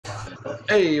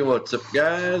Hey, what's up,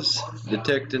 guys?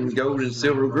 Detecting Gold and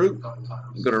Silver Group.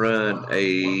 I'm going to run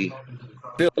a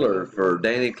filler for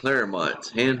Danny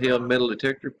Clarimonts handheld metal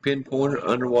detector, pinpointer,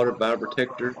 underwater vibra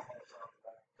detector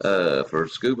for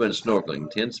scuba and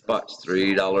snorkeling. 10 spots,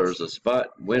 $3 a spot.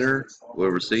 Winner will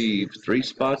receive 3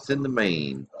 spots in the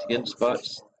main. 10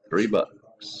 spots, $3.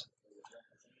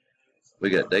 We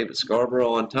got David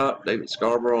Scarborough on top, David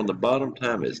Scarborough on the bottom.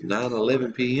 Time is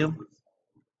 9:11 p.m.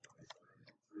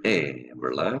 And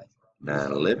we're live.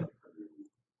 9:11.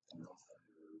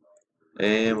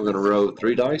 And we're going to roll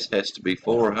 3 dice. Has to be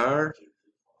 4 or higher.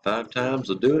 5 times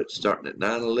will do it. Starting at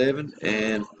 9:11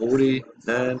 and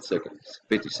 49 seconds.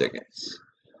 50 seconds.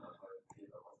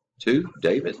 2,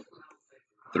 David.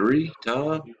 3,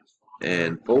 Tom.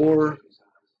 And 4,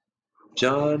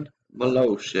 John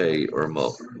Maloshe or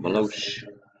Malosh.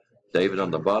 David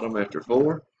on the bottom after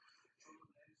 4.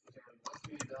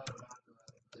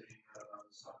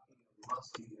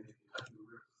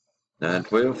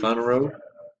 9:12, final row.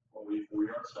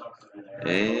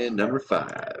 And number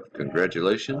 5.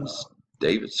 Congratulations,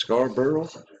 David Scarborough.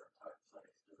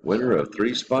 Winner of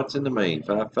 3 spots in the main.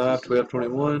 5-5,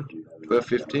 12-21,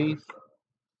 12-15.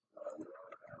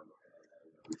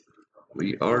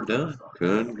 We are done.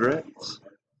 Congrats.